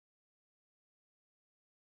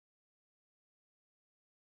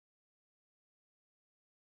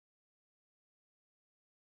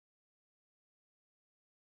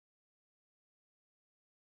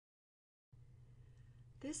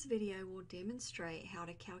This video will demonstrate how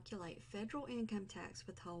to calculate federal income tax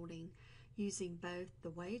withholding using both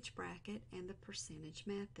the wage bracket and the percentage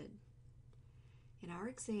method. In our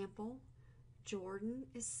example, Jordan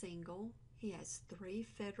is single. He has 3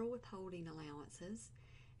 federal withholding allowances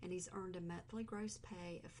and he's earned a monthly gross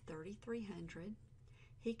pay of $3,300.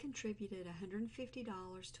 He contributed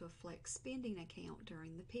 $150 to a flex spending account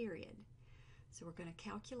during the period. So we're going to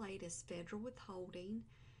calculate his federal withholding,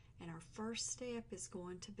 and our first step is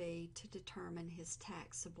going to be to determine his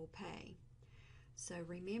taxable pay. So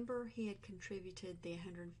remember, he had contributed the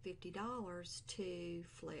 $150 to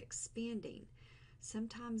flex spending.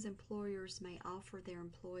 Sometimes employers may offer their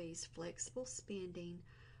employees flexible spending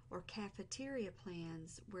or cafeteria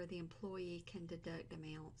plans where the employee can deduct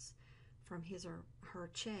amounts from his or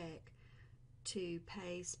her check to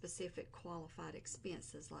pay specific qualified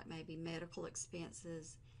expenses like maybe medical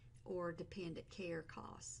expenses or dependent care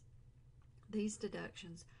costs. These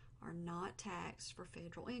deductions are not taxed for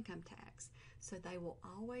federal income tax, so they will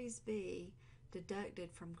always be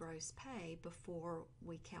deducted from gross pay before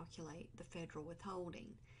we calculate the federal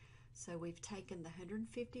withholding. So we've taken the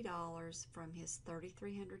 $150 from his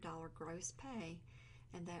 $3,300 gross pay,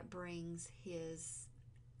 and that brings his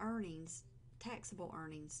earnings, taxable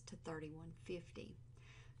earnings, to $3,150.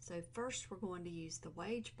 So first we're going to use the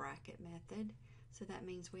wage bracket method. So that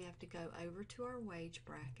means we have to go over to our wage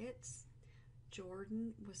brackets.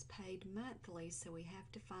 Jordan was paid monthly, so we have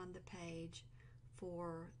to find the page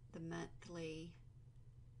for the monthly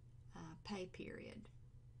pay period.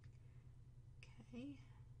 Okay.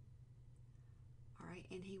 All right,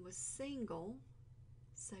 and he was single,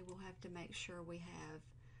 so we'll have to make sure we have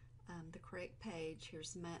the correct page.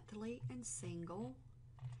 Here's monthly and single,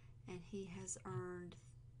 and he has earned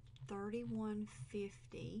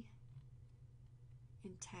 $3,150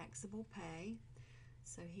 in taxable pay.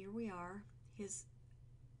 So here we are. His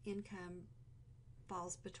income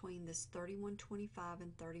falls between this $3,125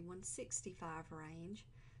 and $3,165 range.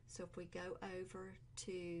 So if we go over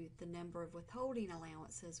to the number of withholding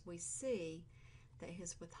allowances, we see that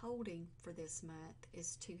his withholding for this month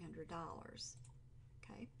is $200.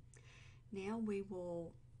 Okay. Now we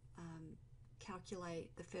will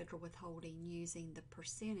calculate the federal withholding using the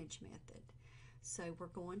percentage method. So we're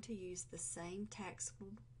going to use the same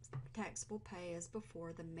taxable pay as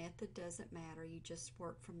before. The method doesn't matter. You just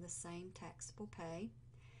work from the same taxable pay.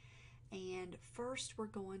 And first we're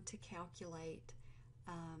going to calculate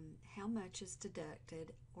how much is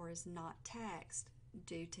deducted or is not taxed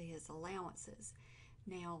due to his allowances.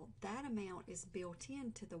 Now that amount is built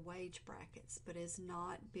into the wage brackets but is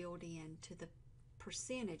not built into the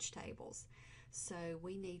percentage tables. So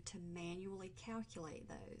we need to manually calculate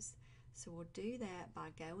those. So we'll do that by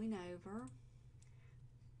going over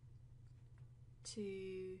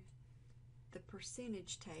to the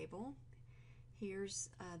percentage table. Here's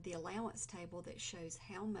the allowance table that shows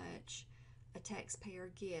how much a taxpayer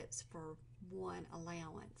gets for one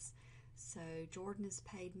allowance. So Jordan is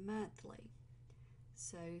paid monthly,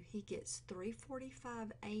 so he gets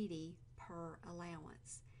 $345.80 per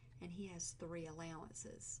allowance, and he has 3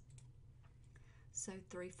 allowances. So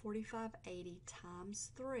 $345.80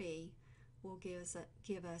 times 3 will give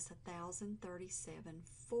us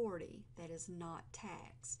 $1,037.40 that is not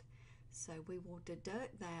taxed. So we will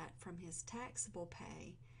deduct that from his taxable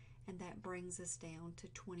pay, and that brings us down to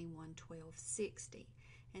 $2,112.60.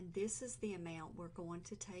 And this is the amount we're going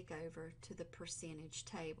to take over to the percentage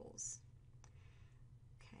tables.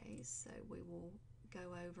 Okay, so we will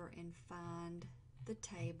go over and find the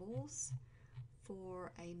tables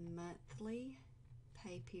for a monthly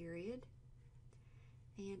pay period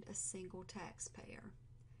and a single taxpayer.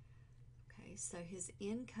 Okay, so his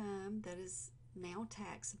income that is now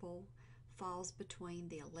taxable falls between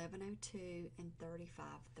the $1,102 and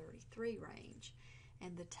 $3,533 range,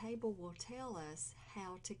 and the table will tell us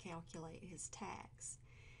how to calculate his tax.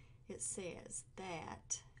 It says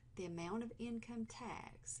that the amount of income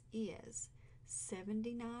tax is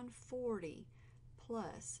 $79.40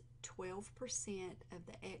 plus 12% of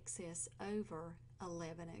the excess over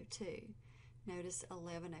 $1,102. Notice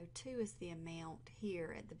 $1,102 is the amount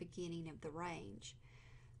here at the beginning of the range.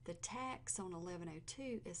 The tax on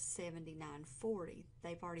 $1,102 is $79.40.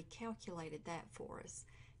 They've already calculated that for us.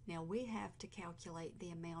 Now we have to calculate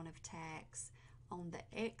the amount of tax on the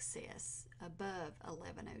excess above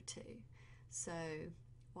 $1,102. So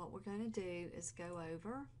what we're going to do is go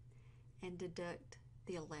over and deduct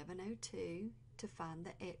the $1,102 to find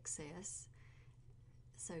the excess.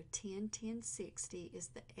 So $10,1060 is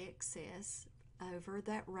the excess over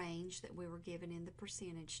that range that we were given in the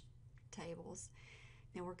percentage tables.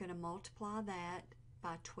 Now we're going to multiply that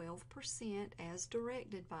by 12% as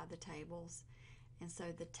directed by the tables. And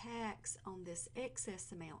so the tax on this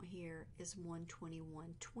excess amount here is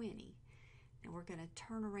 $121.20. And we're going to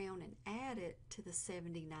turn around and add it to the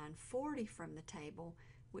 $79.40 from the table,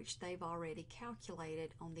 which they've already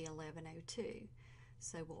calculated on the 1102.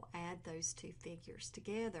 So we'll add those two figures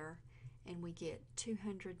together and we get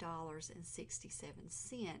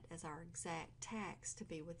 $200.67 as our exact tax to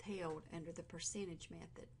be withheld under the percentage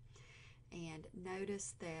method. And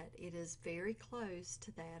notice that it is very close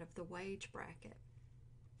to that of the wage bracket.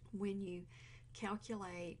 When you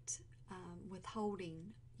calculate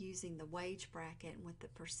withholding using the wage bracket and with the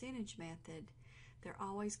percentage method, they're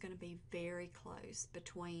always going to be very close,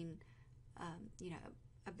 between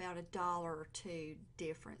about $1 or $2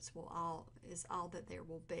 difference is all that there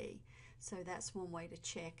will be. So that's one way to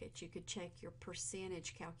check it. You could check your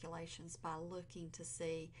percentage calculations by looking to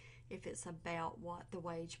see if it's about what the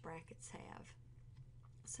wage brackets have.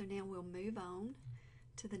 So now we'll move on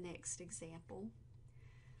to the next example.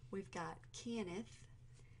 We've got Kenneth.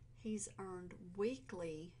 He's earned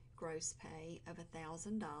weekly gross pay of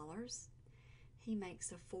 $1,000. He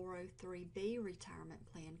makes a 403B retirement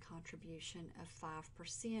plan contribution of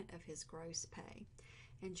 5% of his gross pay.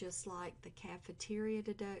 And just like the cafeteria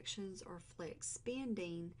deductions or flex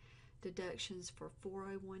spending deductions for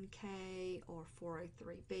 401k or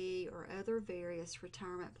 403B or other various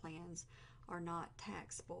retirement plans are not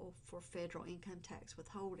taxable for federal income tax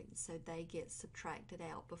withholding, so they get subtracted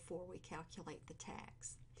out before we calculate the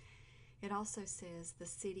tax. It also says the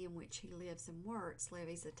city in which he lives and works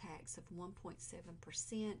levies a tax of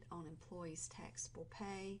 1.7% on employees' taxable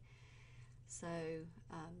pay. So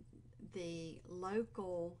the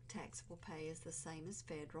local taxable pay is the same as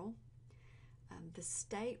federal. The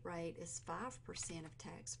state rate is 5% of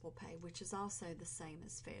taxable pay, which is also the same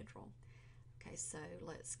as federal. Okay, so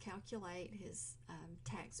let's calculate his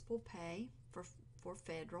taxable pay for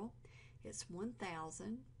federal. It's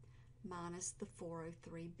 $1,000 minus the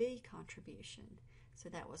 403B contribution. So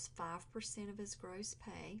that was 5% of his gross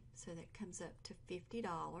pay, so that comes up to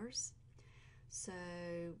 $50. So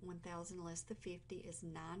 1,000 less the 50 is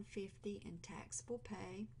 $950 in taxable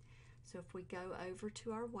pay. So if we go over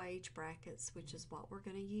to our wage brackets, which is what we're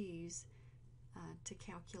going to use to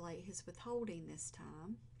calculate his withholding this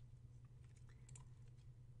time,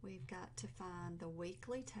 we've got to find the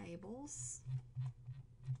weekly tables.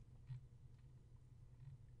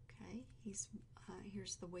 Okay, here's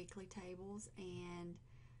the weekly tables, and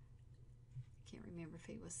I can't remember if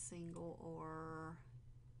he was single or,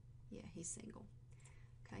 yeah, he's single.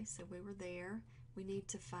 Okay, so we were there. We need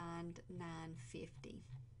to find $950.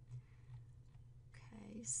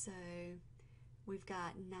 Okay, so we've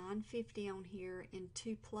got $950 on here in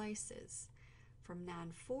two places, from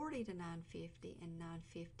 $940 to $950 and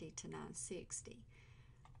 $950 to $960.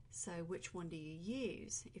 So which one do you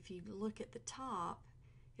use? If you look at the top,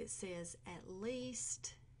 it says at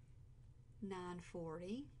least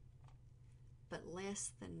 $940, but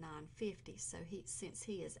less than $950. So since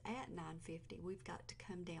he is at $950, we've got to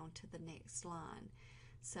come down to the next line.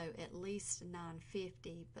 So at least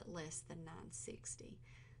 $950, but less than $960.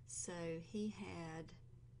 So he had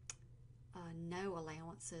no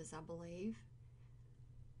allowances, I believe.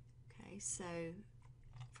 Okay, so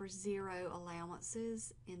for 0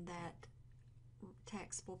 allowances in that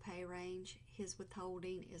taxable pay range, his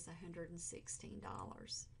withholding is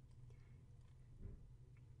 $116.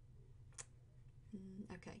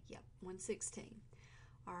 Okay, yep, 116.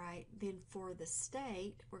 All right, then for the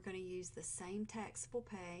state, we're going to use the same taxable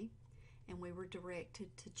pay, and we were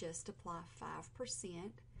directed to just apply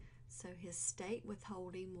 5%. So his state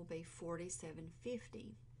withholding will be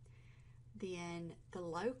 $47.50. Then the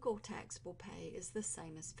local taxable pay is the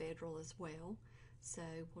same as federal as well. So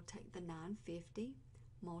we'll take the $950,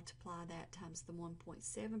 multiply that times the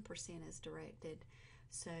 1.7% as directed.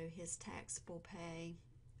 So his taxable pay,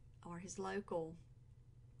 or his local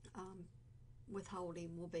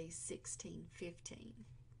withholding, will be $16.15.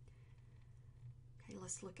 Okay,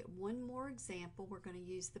 let's look at one more example. We're going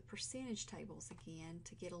to use the percentage tables again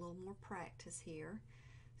to get a little more practice here.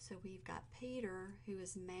 So we've got Peter, who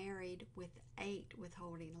is married with 8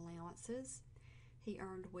 withholding allowances. He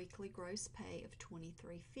earned weekly gross pay of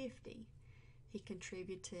 $23.50. He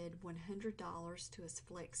contributed $100 to his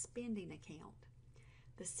flex spending account.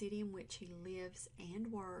 The city in which he lives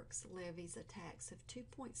and works levies a tax of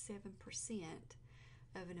 2.7%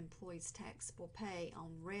 of an employee's taxable pay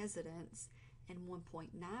on residents and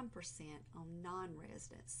 1.9% on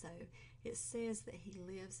non-residents. So it says that he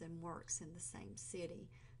lives and works in the same city,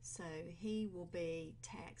 so he will be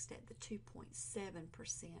taxed at the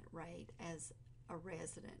 2.7% rate as a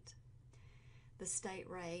resident. The state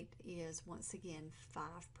rate is once again 5%.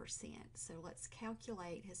 So let's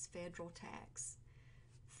calculate his federal tax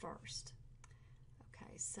first.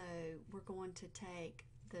 Okay, so we're going to take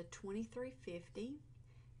the $2,350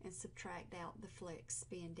 and subtract out the flex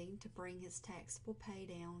spending to bring his taxable pay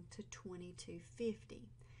down to $2,250.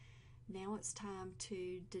 Now it's time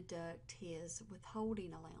to deduct his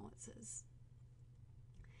withholding allowances.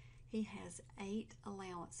 He has 8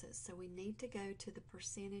 allowances, so we need to go to the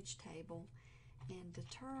percentage table and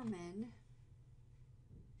determine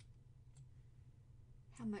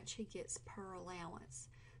how much he gets per allowance.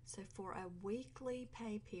 So for a weekly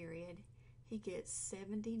pay period, he gets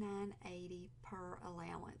 $79.80 per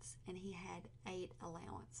allowance, and he had 8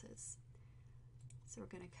 allowances. So we're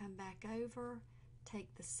going to come back over,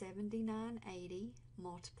 take the $79.80,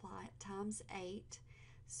 multiply it times 8,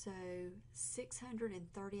 so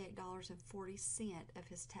 $638.40 of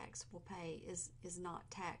his taxable pay is not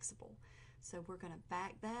taxable. So we're going to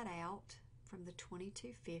back that out from the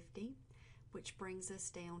 $2,250, which brings us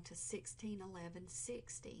down to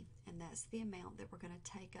 $1,611.60, and that's the amount that we're going to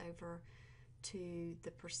take over to the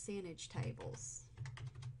percentage tables.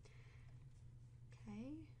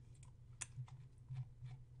 Okay.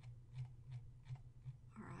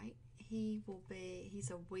 All right. He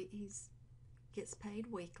gets paid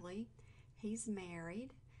weekly. He's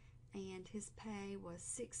married, and his pay was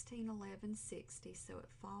 $1,611.60, so it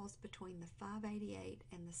falls between the $588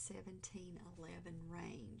 and the $1,711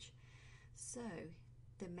 range. So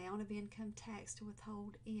the amount of income tax to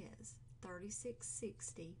withhold is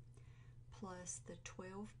 $36.60 plus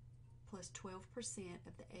 12%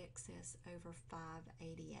 of the excess over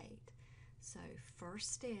 $588. So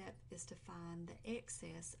first step is to find the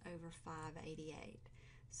excess over $588.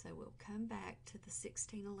 So we'll come back to the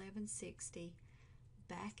 $1,611.60,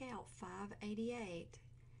 back out $588,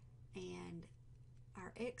 and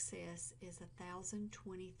our excess is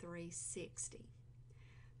 $1,023.60.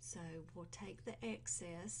 So we'll take the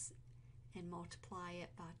excess and multiply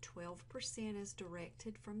it by 12% as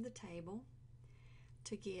directed from the table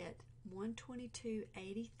to get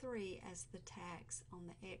 $122.83 as the tax on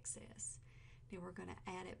the excess. Now we're going to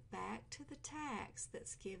add it back to the tax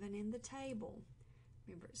that's given in the table.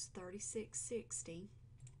 Remember, it's $36.60.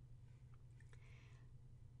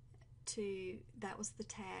 That was the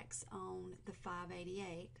tax on the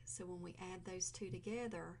 $588. So when we add those two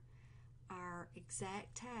together, our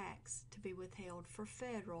exact tax to be withheld for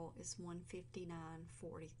federal is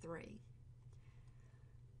 $159.43.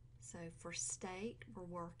 So for state, we're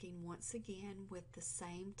working once again with the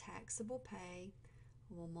same taxable pay.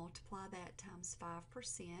 We'll multiply that times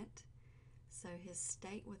 5%. So his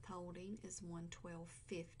state withholding is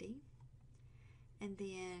 $112.50. And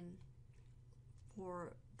then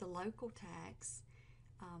for the local tax,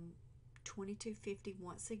 $22.50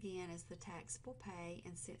 once again is the taxable pay,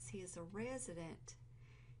 and since he is a resident,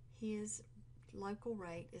 his local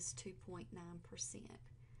rate is 2.9%,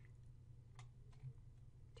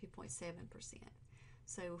 2.7%.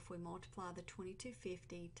 So if we multiply the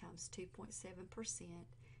 $22.50 times 2.7%,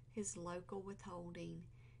 his local withholding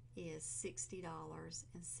is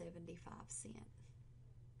 $60.75.